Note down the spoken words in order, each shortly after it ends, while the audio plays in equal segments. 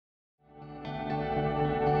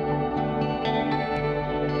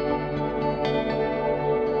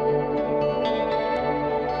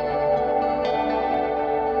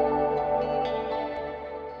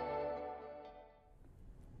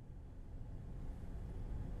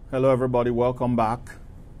Hello everybody, welcome back.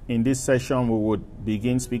 In this session we would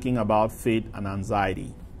begin speaking about faith and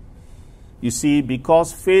anxiety. You see,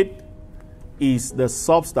 because faith is the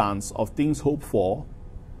substance of things hoped for,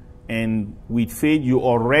 and with faith you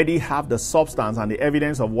already have the substance and the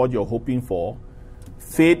evidence of what you're hoping for,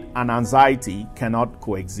 faith and anxiety cannot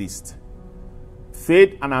coexist.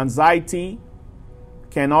 Faith and anxiety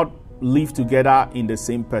cannot live together in the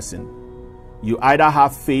same person. You either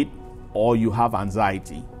have faith or you have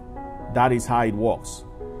anxiety. That is how it works.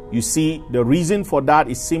 You see, the reason for that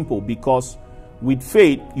is simple, because with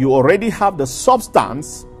faith, you already have the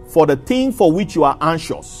substance for the thing for which you are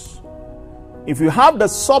anxious. If you have the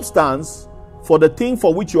substance for the thing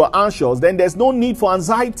for which you are anxious, then there's no need for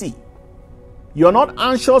anxiety. You're not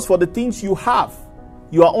anxious for the things you have.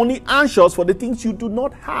 You are only anxious for the things you do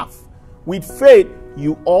not have. With faith,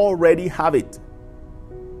 you already have it.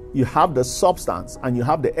 You have the substance and you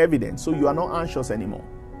have the evidence, so you are not anxious anymore.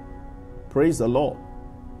 Praise the Lord.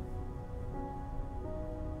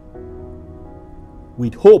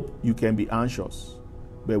 With hope, you can be anxious.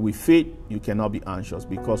 But with faith, you cannot be anxious,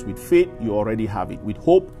 because with faith, you already have it. With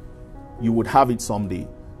hope, you would have it someday.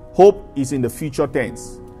 Hope is in the future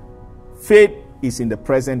tense. Faith is in the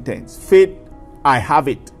present tense. Faith, I have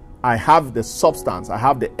it. I have the substance. I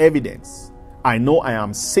have the evidence. I know I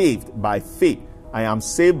am saved by faith. I am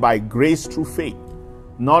saved by grace through faith.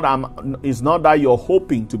 It's not that you're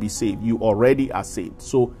hoping to be saved. You already are saved.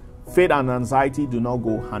 So faith and anxiety do not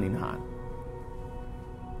go hand in hand.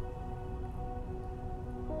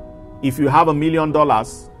 If you have $1 million,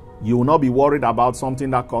 you will not be worried about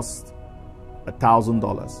something that costs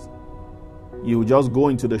 $1,000. You will just go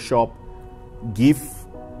into the shop, give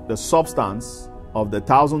the substance of the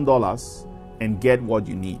 $1,000 and get what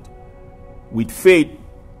you need. With faith,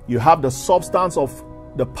 you have the substance of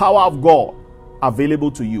the power of God available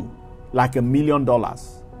to you, like $1 million,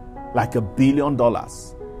 like $1 billion.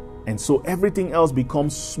 And so everything else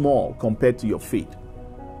becomes small compared to your faith.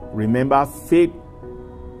 Remember, faith,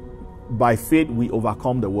 by faith we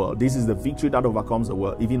overcome the world. This is the victory that overcomes the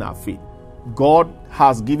world, even our faith. God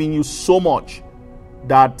has given you so much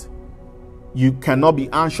that you cannot be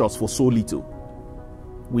anxious for so little.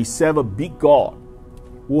 We serve a big God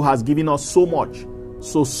who has given us so much.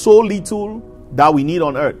 So little that we need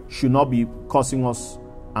on earth should not be causing us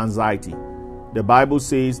anxiety. The Bible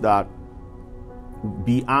says that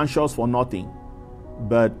be anxious for nothing,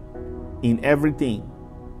 but in everything,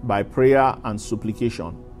 by prayer and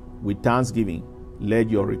supplication, with thanksgiving, let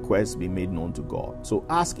your requests be made known to God. So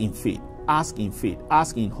ask in faith, ask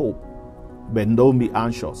in hope, but don't be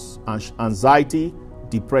anxious. Anxiety,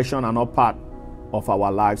 depression are not part of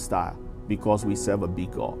our lifestyle, because we serve a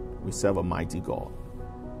big God. We serve a mighty God.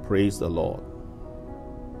 Praise the Lord.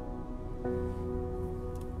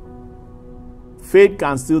 Faith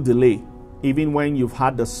can still delay. Even when you've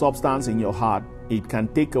had the substance in your heart, it can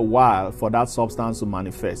take a while for that substance to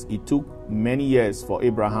manifest. It took many years for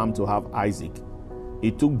Abraham to have Isaac.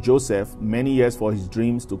 It took Joseph many years for his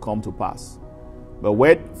dreams to come to pass. But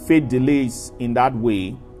when faith delays in that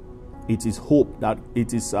way, it is hope, that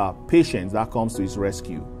it is patience that comes to his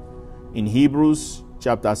rescue. In Hebrews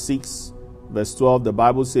chapter 6, verse 12, the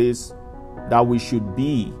Bible says that we should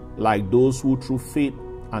be like those who through faith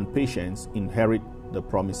and patience inherit the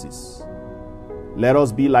promises. Let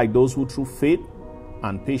us be like those who through faith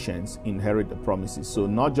and patience inherit the promises. So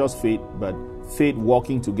not just faith, but faith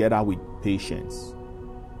working together with patience.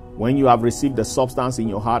 When you have received the substance in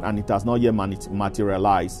your heart and it has not yet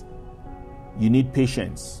materialized, you need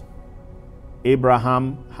patience.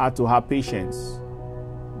 Abraham had to have patience.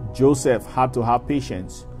 Joseph had to have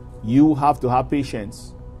patience. You have to have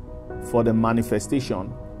patience for the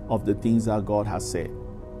manifestation of the things that God has said.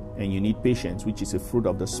 And you need patience, which is a fruit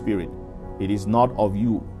of the Spirit. It is not of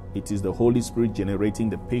you. It is the Holy Spirit generating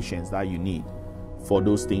the patience that you need for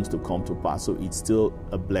those things to come to pass. So it's still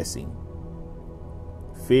a blessing.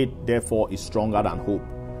 Faith, therefore, is stronger than hope,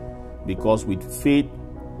 because with faith,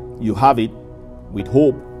 you have it. With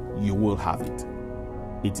hope, you will have it.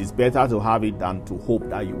 It is better to have it than to hope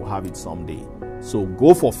that you will have it someday. So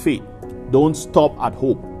go for faith. Don't stop at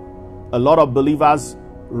hope. A lot of believers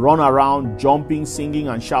run around jumping, singing,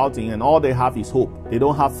 and shouting, and all they have is hope. They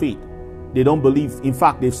don't have faith. They don't believe. In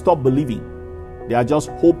fact, they've stopped believing. They are just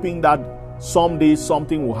hoping that someday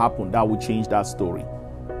something will happen that will change that story.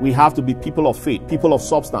 We have to be people of faith, people of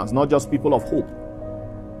substance, not just people of hope.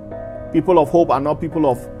 People of hope are not people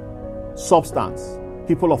of substance.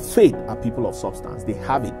 People of faith are people of substance. They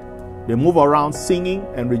have it. They move around singing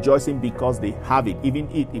and rejoicing because they have it. Even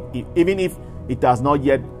if it has not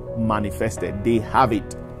yet manifested, they have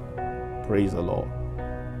it. Praise the Lord.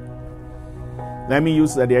 Let me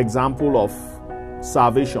use the example of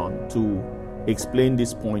salvation to explain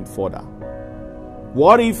this point further.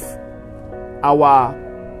 What if our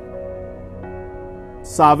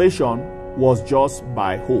salvation was just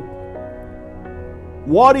by hope?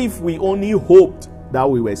 What if we only hoped that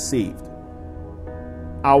we were saved?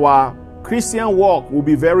 Our Christian walk would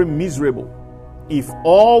be very miserable if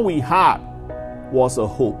all we had was a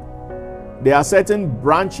hope. There are certain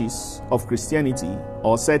branches of Christianity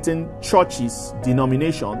or certain churches,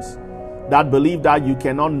 denominations, that believe that you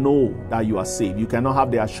cannot know that you are saved. You cannot have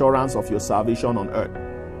the assurance of your salvation on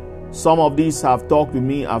earth. Some of these have talked with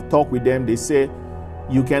me, I've talked with them. They say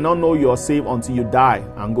you cannot know you're saved until you die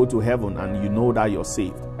and go to heaven and you know that you're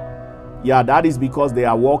saved. Yeah, that is because they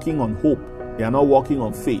are walking on hope. They are not walking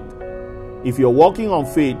on faith. If you're walking on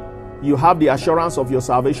faith, you have the assurance of your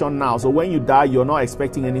salvation now. So when you die, you're not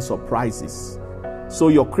expecting any surprises. So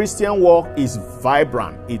your Christian walk is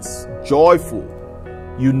vibrant. It's joyful.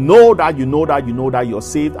 You know that you're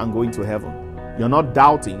saved and going to heaven. You're not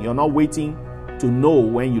doubting. You're not waiting to know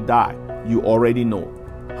when you die. You already know.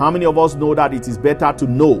 How many of us know that it is better to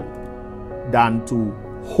know than to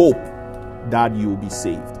hope that you will be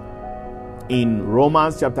saved? In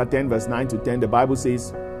Romans chapter 10, verse 9 to 10, the Bible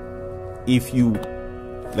says,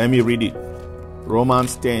 let me read it.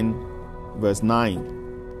 Romans 10, verse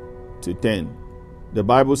 9 to 10. The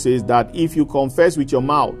Bible says that if you confess with your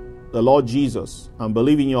mouth the Lord Jesus and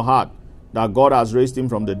believe in your heart that God has raised him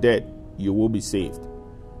from the dead, you will be saved.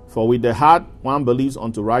 For with the heart one believes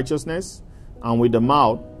unto righteousness, and with the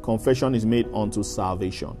mouth confession is made unto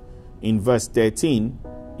salvation. In verse 13,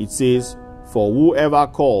 it says, for whoever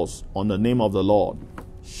calls on the name of the Lord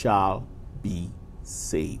shall be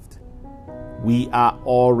saved. We are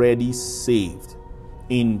already saved.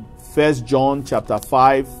 In 1 John chapter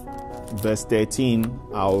 5, verse 13,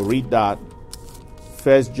 I'll read that.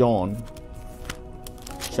 1 John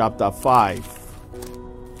chapter 5,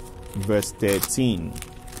 verse 13.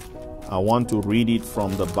 I want to read it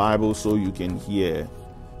from the Bible so you can hear.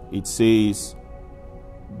 It says,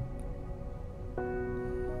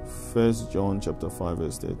 1 John chapter 5,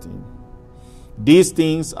 verse 13. These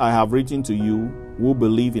things I have written to you who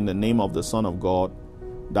believe in the name of the Son of God,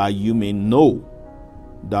 that you may know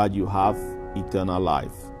that you have eternal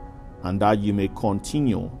life, and that you may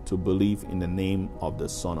continue to believe in the name of the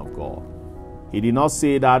Son of God. He did not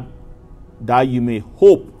say that you may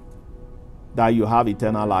hope that you have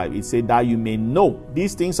eternal life. He said that you may know.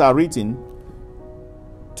 These things are written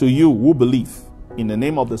to you who believe in the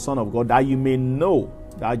name of the Son of God, that you may know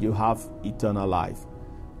that you have eternal life,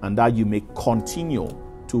 and that you may continue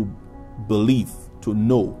to believe, to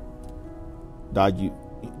know that you,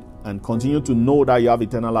 and continue to know that you have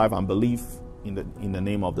eternal life and believe in the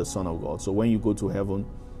name of the Son of God. So when you go to heaven,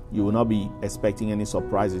 you will not be expecting any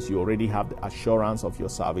surprises. You already have the assurance of your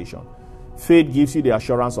salvation. Faith gives you the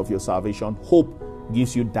assurance of your salvation. Hope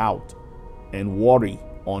gives you doubt and worry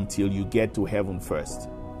until you get to heaven first.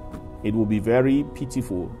 It will be very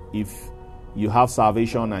pitiful if you have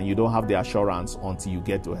salvation and you don't have the assurance until you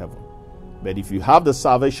get to heaven. But if you have the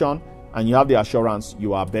salvation and you have the assurance,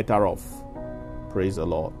 you are better off. Praise the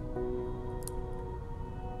Lord.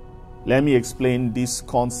 Let me explain this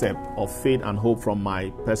concept of faith and hope from my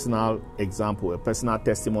personal example, a personal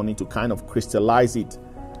testimony, to kind of crystallize it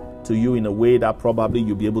to you in a way that probably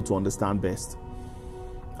you'll be able to understand best.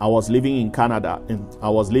 I was living in Canada, and I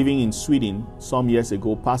was living in Sweden some years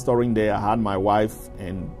ago, pastoring there. I had my wife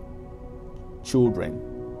and children,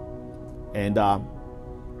 and I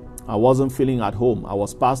wasn't feeling at home. I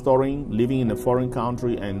was pastoring, living in a foreign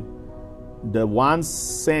country, and the one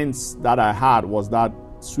sense that I had was that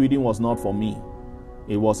Sweden was not for me.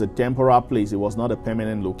 It was a temporary place. It was not a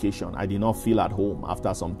permanent location. I did not feel at home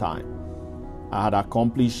after some time. I had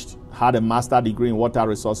had a master's degree in water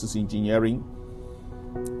resources engineering,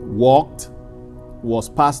 worked,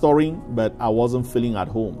 was pastoring, but I wasn't feeling at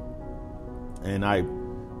home. And I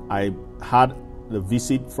had the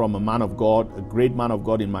visit from a man of God, a great man of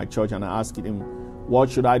God in my church, and I asked him,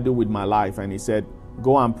 what should I do with my life? And he said,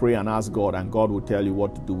 go and pray and ask God, and God will tell you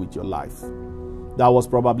what to do with your life. That was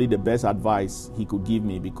probably the best advice he could give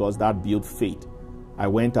me, because that built faith. I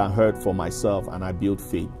went and heard for myself, and I built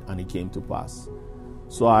faith, and it came to pass.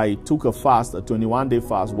 So I took a fast, a 21-day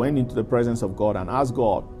fast, went into the presence of God and asked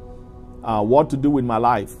God what to do with my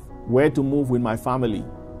life, where to move with my family.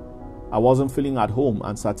 I wasn't feeling at home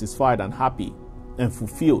and satisfied and happy and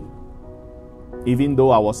fulfilled, even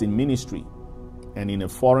though I was in ministry and in a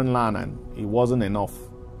foreign land, and it wasn't enough.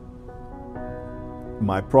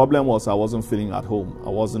 My problem was I wasn't feeling at home. I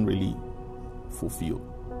wasn't really fulfilled.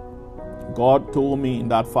 God told me in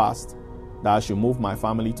that fast that I should move my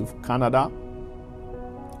family to Canada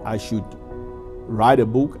I should write a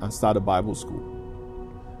book and start a Bible school.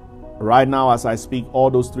 Right now, as I speak, all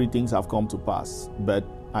those three things have come to pass. But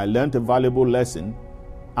I learned a valuable lesson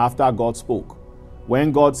after God spoke.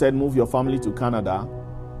 When God said, move your family to Canada,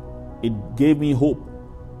 it gave me hope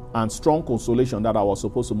and strong consolation that I was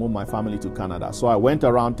supposed to move my family to Canada. So I went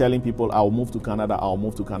around telling people, I'll move to Canada, I'll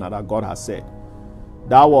move to Canada. God has said.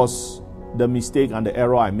 That was the mistake and the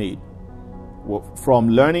error I made. From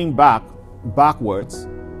learning backwards,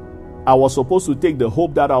 I was supposed to take the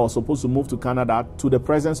hope that I was supposed to move to Canada to the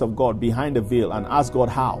presence of God behind the veil and ask God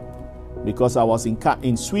how. Because I was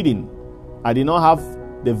in Sweden. I did not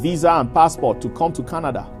have the visa and passport to come to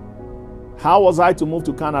Canada. How was I to move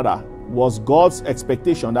to Canada? Was God's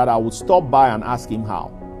expectation that I would stop by and ask him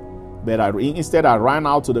how. But instead I ran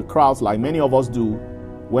out to the crowds like many of us do.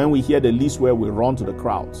 When we hear the least word, we run to the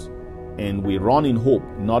crowds. And we run in hope,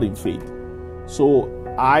 not in faith. So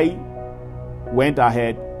I went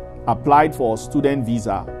ahead, applied for a student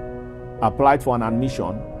visa, applied for an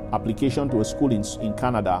application to a school in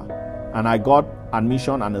Canada, and I got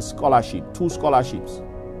admission and a scholarship, 2 scholarships.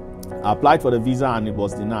 I applied for the visa and it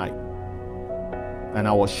was denied. And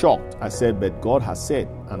I was shocked. I said, but God has said,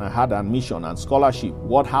 and I had admission and scholarship.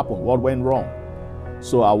 What happened? What went wrong?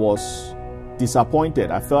 So I was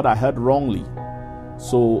disappointed. I felt I heard wrongly.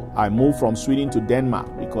 So I moved from Sweden to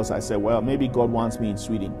Denmark because I said, well, maybe God wants me in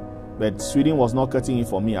Sweden. But Sweden was not cutting it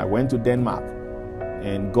for me. I went to Denmark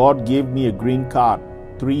and God gave me a green card,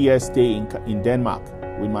 3 years stay in Denmark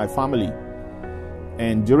with my family.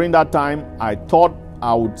 And during that time, I thought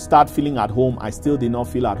I would start feeling at home. I still did not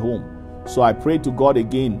feel at home. So I prayed to God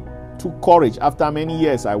again, took courage. After many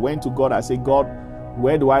years, I went to God. I said, God,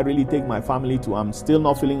 where do I really take my family to? I'm still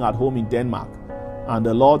not feeling at home in Denmark. And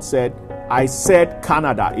the Lord said, I said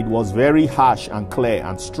Canada. It was very harsh and clear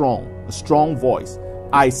and strong, a strong voice.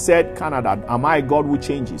 I said Canada. Am I a God who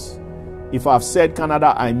changes? If I've said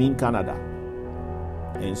Canada, I mean Canada.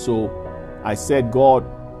 And so I said, God,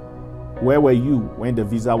 where were you when the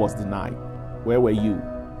visa was denied? Where were you?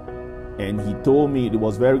 And he told me, it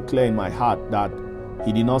was very clear in my heart that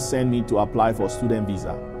he did not send me to apply for student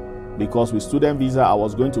visa. Because with student visa, I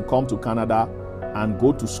was going to come to Canada and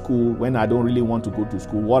go to school when I don't really want to go to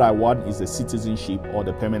school. What I want is a citizenship or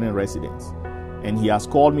the permanent residence. And he has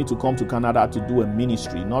called me to come to Canada to do a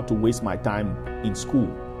ministry, not to waste my time in school,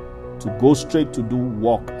 to go straight to do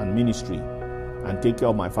work and ministry and take care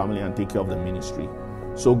of my family and take care of the ministry.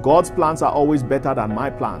 So God's plans are always better than my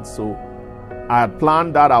plans. So I had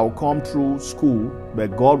planned that I would come through school,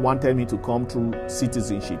 but God wanted me to come through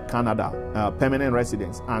citizenship, Canada, permanent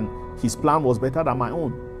residence. And his plan was better than my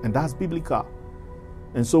own. And that's biblical.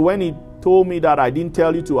 And so when he told me that I didn't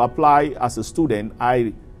tell you to apply as a student,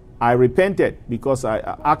 I repented because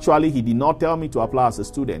he did not tell me to apply as a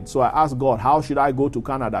student. So I asked God, how should I go to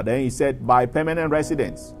Canada? Then he said, by permanent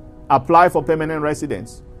residence. Apply for permanent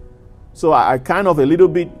residence. So I kind of a little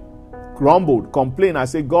bit grumbled, complained. I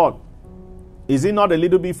said, God, is it not a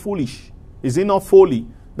little bit foolish? Is it not folly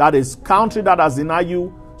that is country that has denied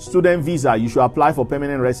you student visa, you should apply for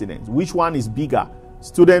permanent residence? Which one is bigger,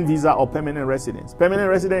 student visa or permanent residence? Permanent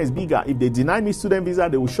residence is bigger. If they deny me student visa,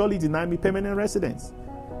 they will surely deny me permanent residence.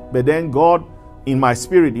 But then God, in my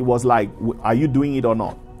spirit, it was like, are you doing it or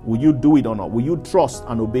not? Will you do it or not? Will you trust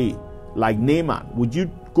and obey? Like Naaman, would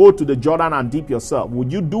you go to the Jordan and dip yourself?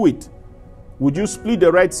 Would you do it? Would you split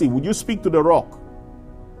the Red Sea? Would you speak to the rock?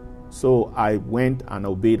 So I went and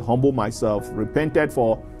obeyed, humbled myself, repented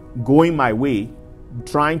for going my way,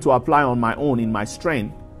 trying to apply on my own in my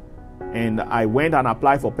strength. And I went and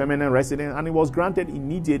applied for permanent residence, and it was granted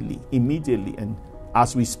immediately. And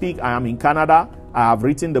as we speak, I am in Canada. I have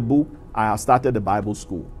written the book. I have started the Bible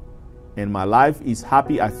school. And my life is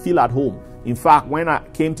happy. I feel at home. In fact, when I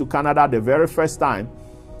came to Canada the very first time,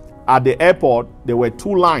 at the airport, there were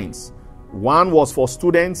 2 lines. One was for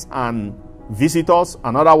students and visitors.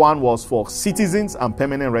 Another one was for citizens and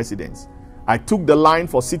permanent residents. I took the line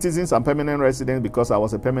for citizens and permanent residents because I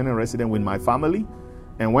was a permanent resident with my family.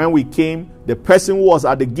 And when we came, the person who was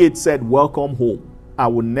at the gate said, welcome home. I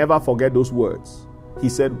will never forget those words. He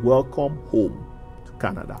said, welcome home to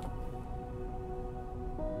Canada.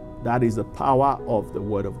 That is the power of the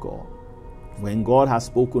word of God. When God has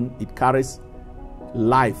spoken, it carries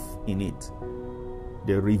life in it.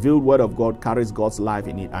 The revealed word of God carries God's life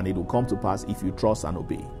in it, and it will come to pass if you trust and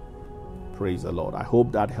obey. Praise the Lord. I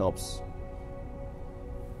hope that helps.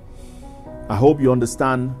 I hope you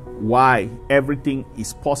understand why everything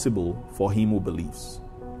is possible for him who believes.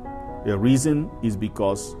 The reason is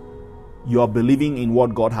because you are believing in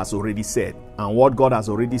what God has already said. And what God has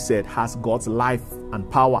already said has God's life and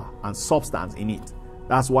power and substance in it.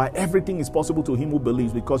 That's why everything is possible to him who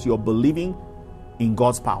believes, because you're believing in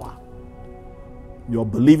God's power. You're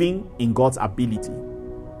believing in God's ability.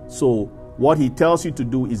 So what he tells you to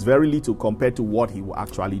do is very little compared to what he will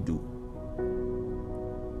actually do.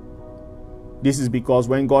 This is because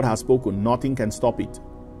when God has spoken, nothing can stop it.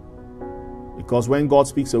 Because when God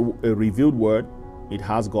speaks a revealed word, it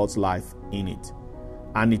has God's life in it.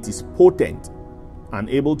 And it is potent and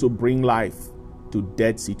able to bring life to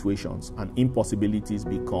dead situations, and impossibilities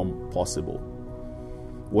become possible.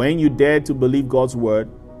 When you dare to believe God's word,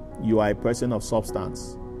 you are a person of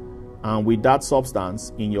substance. And with that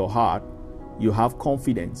substance in your heart, you have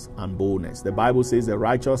confidence and boldness. The Bible says the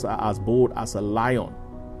righteous are as bold as a lion.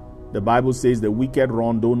 The Bible says the wicked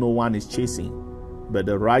run though no one is chasing, but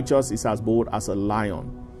the righteous is as bold as a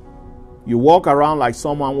lion. You walk around like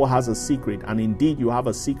someone who has a secret, and indeed you have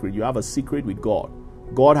a secret. You have a secret with God.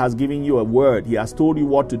 God has given you a word. He has told you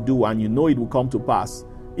what to do, and you know it will come to pass.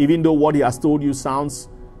 Even though what he has told you sounds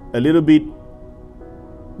a little bit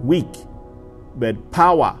weak, but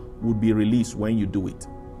power would be released when you do it.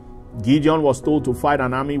 Gideon was told to fight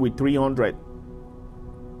an army with 300.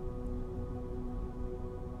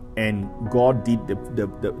 And God did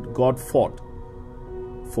God fought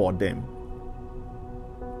for them.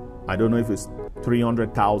 I don't know if it's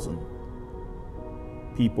 300,000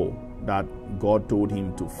 people that God told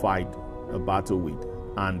him to fight a battle with,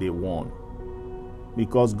 and they won.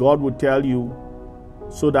 Because God would tell you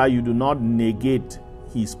so that you do not negate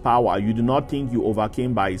his power. You do not think you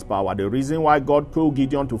overcame by his power. The reason why God told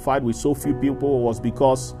Gideon to fight with so few people was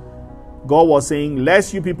because God was saying,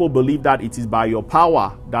 lest you people believe that it is by your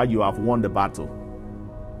power that you have won the battle.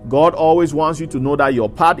 God always wants you to know that your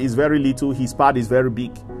part is very little, his part is very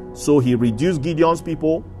big. So he reduced Gideon's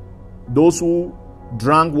people. Those who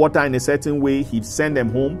drank water in a certain way, he'd send them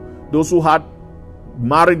home. Those who had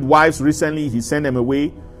married wives recently, he sent them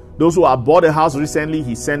away. Those who had bought a house recently,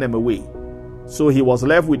 he sent them away. So he was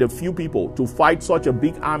left with a few people to fight such a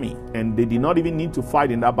big army, and they did not even need to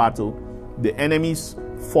fight in that battle. The enemies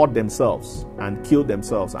fought themselves and killed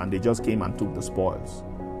themselves, and they just came and took the spoils.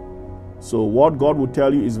 So what God will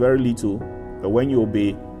tell you is very little, but when you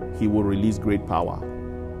obey, he will release great power.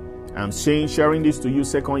 I'm sharing this to you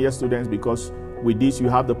second-year students, because with this you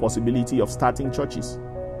have the possibility of starting churches.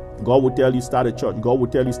 God will tell you start a church. God will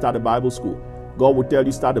tell you start a Bible school. God will tell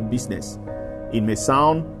you start a business. It may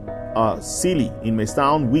sound silly, it may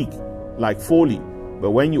sound weak, like folly,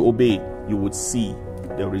 but when you obey, you would see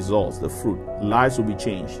the results, the fruit. Lives will be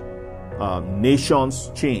changed.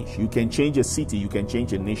 Nations change. You can change a city, you can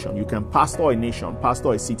change a nation. You can pastor a nation,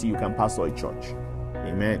 pastor a city, you can pastor a church.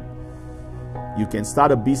 Amen. You can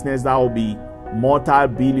start a business that will be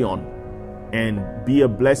multi-billion and be a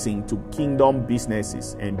blessing to kingdom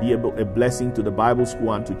businesses, and be a blessing to the Bible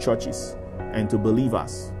school and to churches and to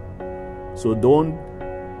believers. So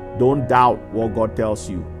don't doubt what God tells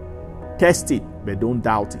you. Test it, but don't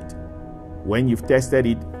doubt it. When you've tested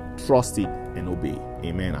it, trust it and obey.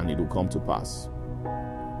 Amen. And it will come to pass.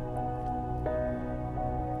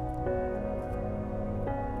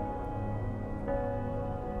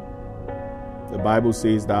 The Bible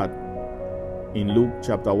says that in Luke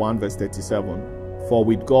chapter 1 verse 37, for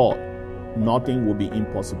with God nothing will be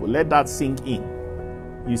impossible. Let that sink in.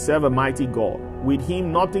 You serve a mighty God. With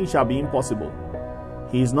him nothing shall be impossible.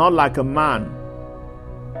 He is not like a man.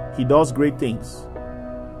 He does great things.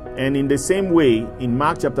 And in the same way, in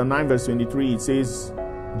Mark chapter 9 verse 23, it says,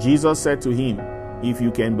 Jesus said to him, if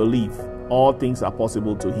you can believe, all things are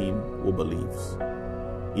possible to him who believes.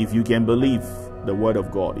 If you can believe the word of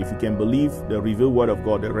God, if you can believe the revealed word of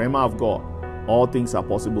God, the Rhema of God, all things are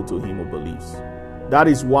possible to him who believes. That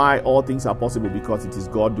is why all things are possible, because it is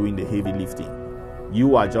God doing the heavy lifting.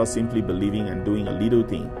 You are just simply believing and doing a little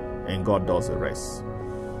thing, and God does the rest.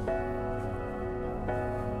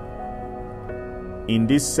 In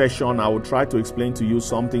this session, I will try to explain to you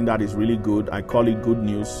something that is really good. I call it good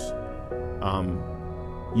news.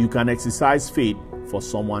 You can exercise faith for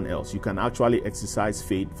someone else. You can actually exercise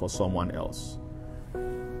faith for someone else.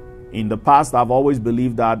 In the past, I've always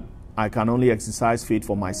believed that I can only exercise faith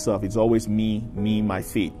for myself. It's always me, my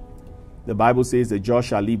faith. The Bible says the just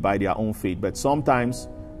shall live by their own faith. But sometimes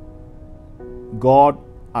God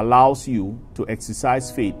allows you to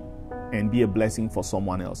exercise faith and be a blessing for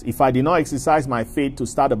someone else. If I did not exercise my faith to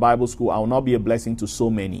start a Bible school, I will not be a blessing to so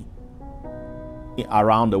many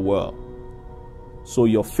around the world. So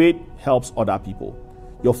your faith helps other people.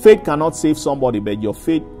 Your faith cannot save somebody, but your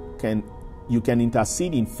faith you can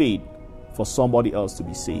intercede in faith for somebody else to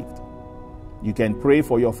be saved. You can pray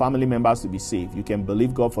for your family members to be saved. You can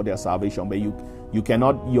believe God for their salvation, but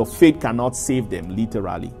your faith cannot save them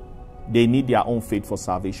literally. They need their own faith for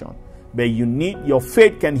salvation. But your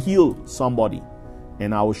faith can heal somebody.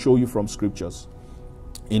 And I will show you from scriptures.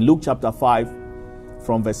 In Luke chapter 5,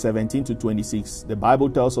 from verse 17 to 26, the Bible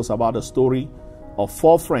tells us about a story of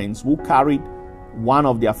 4 friends who carried one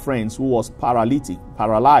of their friends who was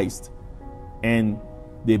paralyzed. And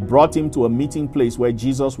they brought him to a meeting place where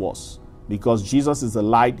Jesus was. Because Jesus is the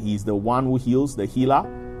light, he is the one who heals, the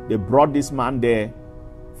healer. They brought this man there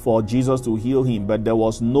for Jesus to heal him. But there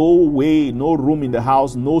was no way, no room in the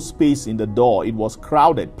house, no space in the door. It was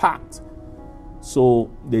crowded, packed. So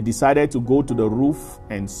they decided to go to the roof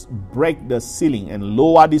and break the ceiling and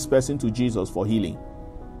lower this person to Jesus for healing,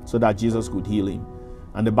 so that Jesus could heal him.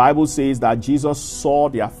 And the Bible says that Jesus saw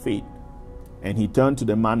their faith, and he turned to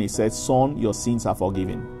the man. He said, "Son, your sins are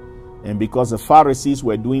forgiven." And because the Pharisees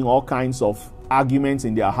were doing all kinds of arguments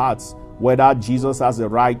in their hearts whether Jesus has the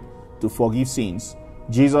right to forgive sins,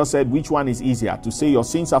 Jesus said, which one is easier, to say your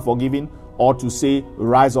sins are forgiven or to say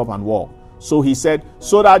rise up and walk? So he said,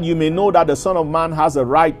 so that you may know that the Son of Man has the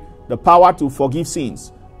right, the power to forgive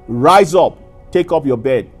sins, rise up, take up your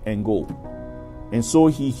bed and go. And so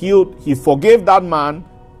he forgave that man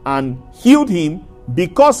and healed him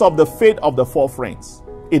because of the faith of the 4 friends.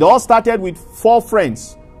 It all started with 4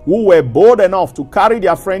 friends who were bold enough to carry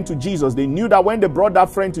their friend to Jesus. They knew that when they brought that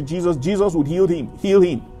friend to Jesus, Jesus would heal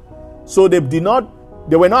him. So they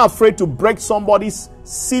were not afraid to break somebody's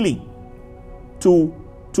ceiling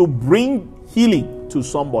to bring healing to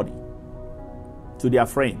somebody, to their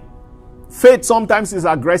friend. Faith sometimes is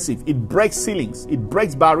aggressive. It breaks ceilings. It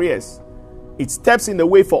breaks barriers. It steps in the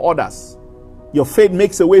way for others. Your faith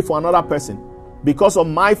makes a way for another person. Because of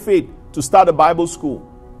my faith to start a Bible school,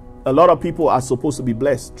 a lot of people are supposed to be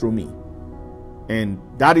blessed through me. And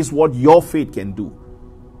that is what your faith can do.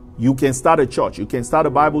 You can start a church. You can start a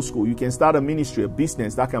Bible school. You can start a ministry, a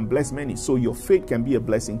business that can bless many. So your faith can be a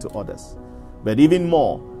blessing to others. But even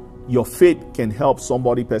more, your faith can help some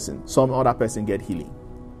other person get healing.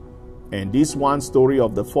 And this one story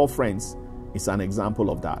of the 4 friends is an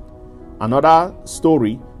example of that. Another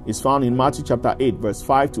story is found in Matthew chapter 8, verse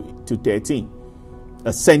 5 to 13.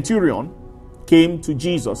 A centurion came to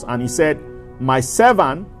Jesus and he said, my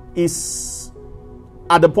servant is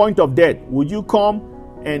at the point of death. Would you come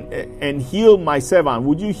and heal my servant?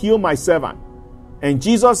 Would you heal my servant? And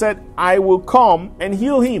Jesus said, I will come and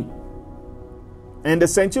heal him. And the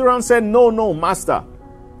centurion said, no, master.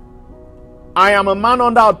 I am a man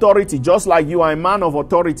under authority, just like you are a man of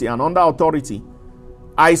authority and under authority.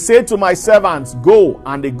 I say to my servants, go,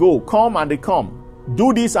 and they go. Come, and they come.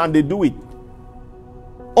 Do this, and they do it.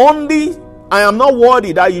 Only, I am not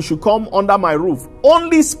worthy that you should come under my roof.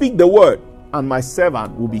 Only speak the word, and my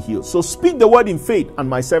servant will be healed. So speak the word in faith, and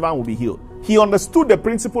my servant will be healed. He understood the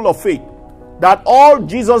principle of faith, that all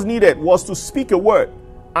Jesus needed was to speak a word.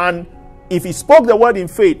 And if he spoke the word in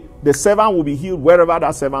faith, the servant will be healed wherever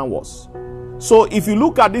that servant was. So if you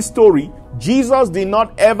look at this story, Jesus did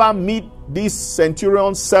not ever meet this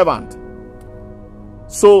centurion's servant.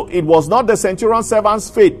 So it was not the centurion's servant's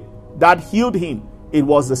faith that healed him. It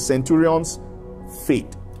was the centurion's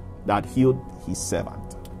faith that healed his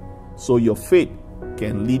servant. So your faith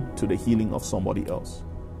can lead to the healing of somebody else.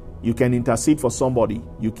 You can intercede for somebody.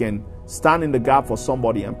 You can stand in the gap for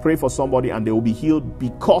somebody and pray for somebody, and they will be healed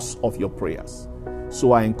because of your prayers.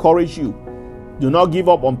 So I encourage you, do not give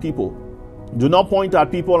up on people. Do not point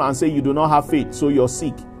at people and say you do not have faith, so you're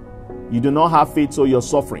sick. You do not have faith, so you're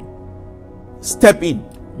suffering. Step in.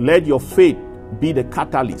 Let your faith be the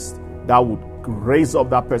catalyst that would raise up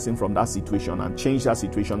that person from that situation and change that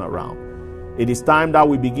situation around. It is time that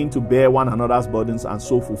we begin to bear one another's burdens and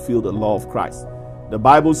so fulfill the law of Christ. The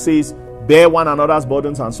Bible says, bear one another's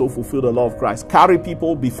burdens and so fulfill the law of Christ. Carry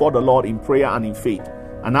people before the Lord in prayer and in faith,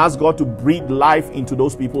 and ask God to breathe life into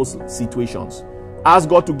those people's situations. Ask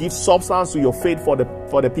God to give substance to your faith for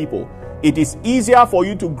the people. It is easier for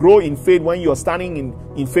you to grow in faith when you're standing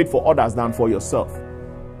in faith for others than for yourself.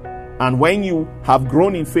 And when you have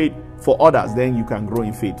grown in faith for others, then you can grow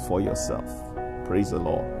in faith for yourself. Praise the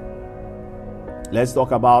Lord. Let's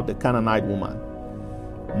talk about the Canaanite woman.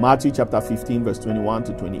 Matthew chapter 15, verse 21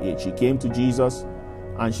 to 28. She came to Jesus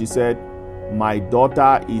and she said, my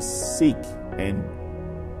daughter is sick and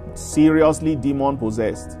seriously demon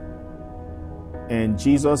possessed. And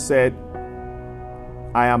Jesus said,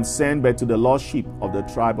 I am sent but to the lost sheep of the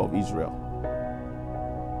tribe of Israel.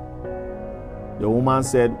 The woman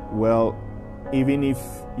said, well, even if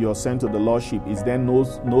you're sent to the lost sheep, is there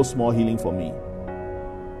no small healing for me?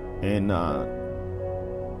 And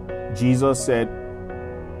Jesus said,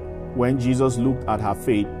 when Jesus looked at her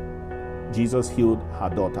faith, Jesus healed her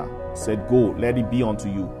daughter. Said, go, let it be unto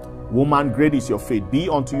you. Woman, great is your faith. Be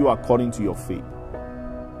unto you according to your faith.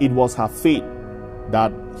 It was her faith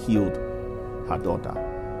that healed her daughter.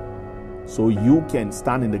 So you can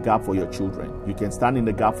stand in the gap for your children. You can stand in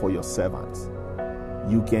the gap for your servants.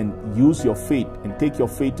 You can use your faith and take your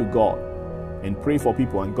faith to God and pray for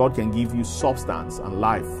people, and God can give you substance and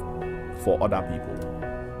life for other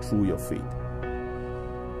people through your faith.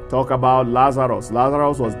 Talk about Lazarus.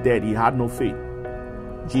 Lazarus was dead. He had no faith.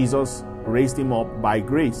 Jesus raised him up by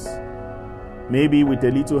grace, maybe with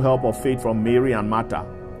a little help of faith from Mary and Martha.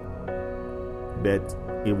 But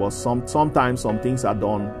it was sometimes some things are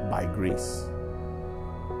done by grace.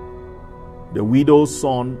 The widow's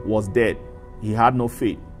son was dead. He had no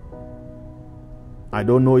faith. I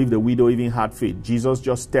don't know if the widow even had faith. Jesus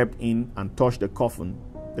just stepped in and touched the coffin,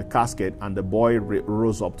 the casket, and the boy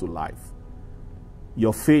rose up to life.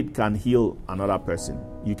 Your faith can heal another person.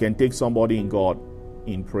 You can take somebody in God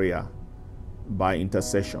in prayer by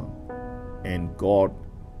intercession, and God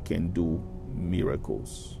can do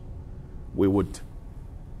miracles. We would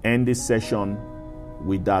end this session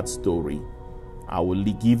with that story. I will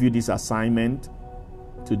give you this assignment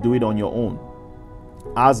to do it on your own.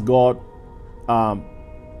 Ask God,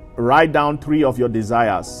 write down 3 of your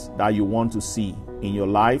desires that you want to see in your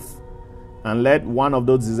life, and let one of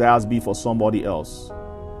those desires be for somebody else.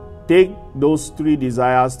 Take those 3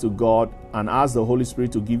 desires to God and ask the Holy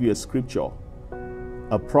Spirit to give you a scripture,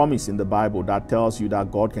 a promise in the Bible that tells you that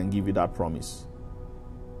God can give you that promise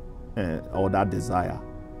or that desire.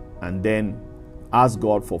 And then ask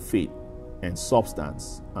God for faith and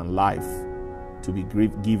substance and life to be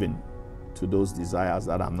given to those desires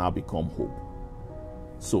that have now become hope.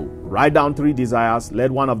 So write down 3 desires. Let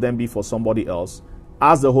one of them be for somebody else.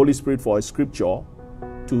 Ask the Holy Spirit for a scripture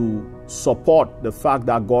to support the fact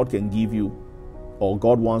that God can give you, or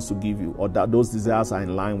God wants to give you, or that those desires are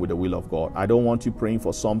in line with the will of God. I don't want you praying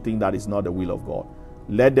for something that is not the will of God.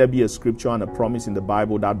 Let there be a scripture and a promise in the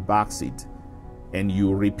Bible that backs it. And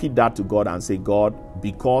you repeat that to God and say, God,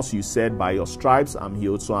 because you said by your stripes I'm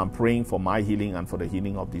healed, so I'm praying for my healing and for the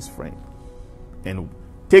healing of this friend. And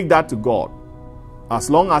take that to God as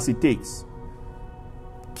long as it takes.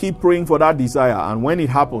 Keep praying for that desire, and when it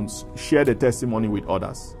happens, share the testimony with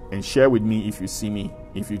others, and share with me if you see me,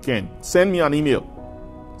 if you can. Send me an email.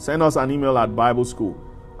 Send us an email at Bible School,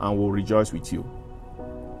 and we'll rejoice with you.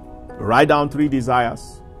 Write down 3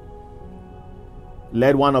 desires.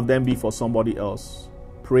 Let one of them be for somebody else.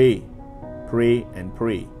 Pray, pray, and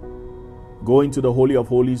pray. Go into the Holy of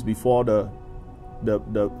Holies before the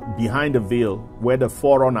behind the veil, where the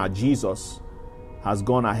forerunner Jesus has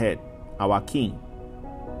gone ahead, our King,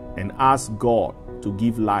 and ask God to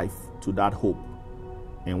give life to that hope.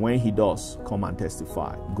 And when He does, come and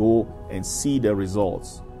testify. Go and see the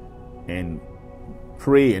results, and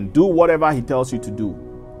pray and do whatever He tells you to do,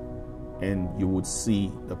 and you would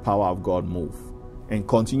see the power of God move. And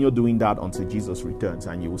continue doing that until Jesus returns,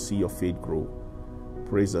 and you will see your faith grow.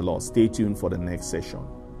 Praise the Lord. Stay tuned for the next session.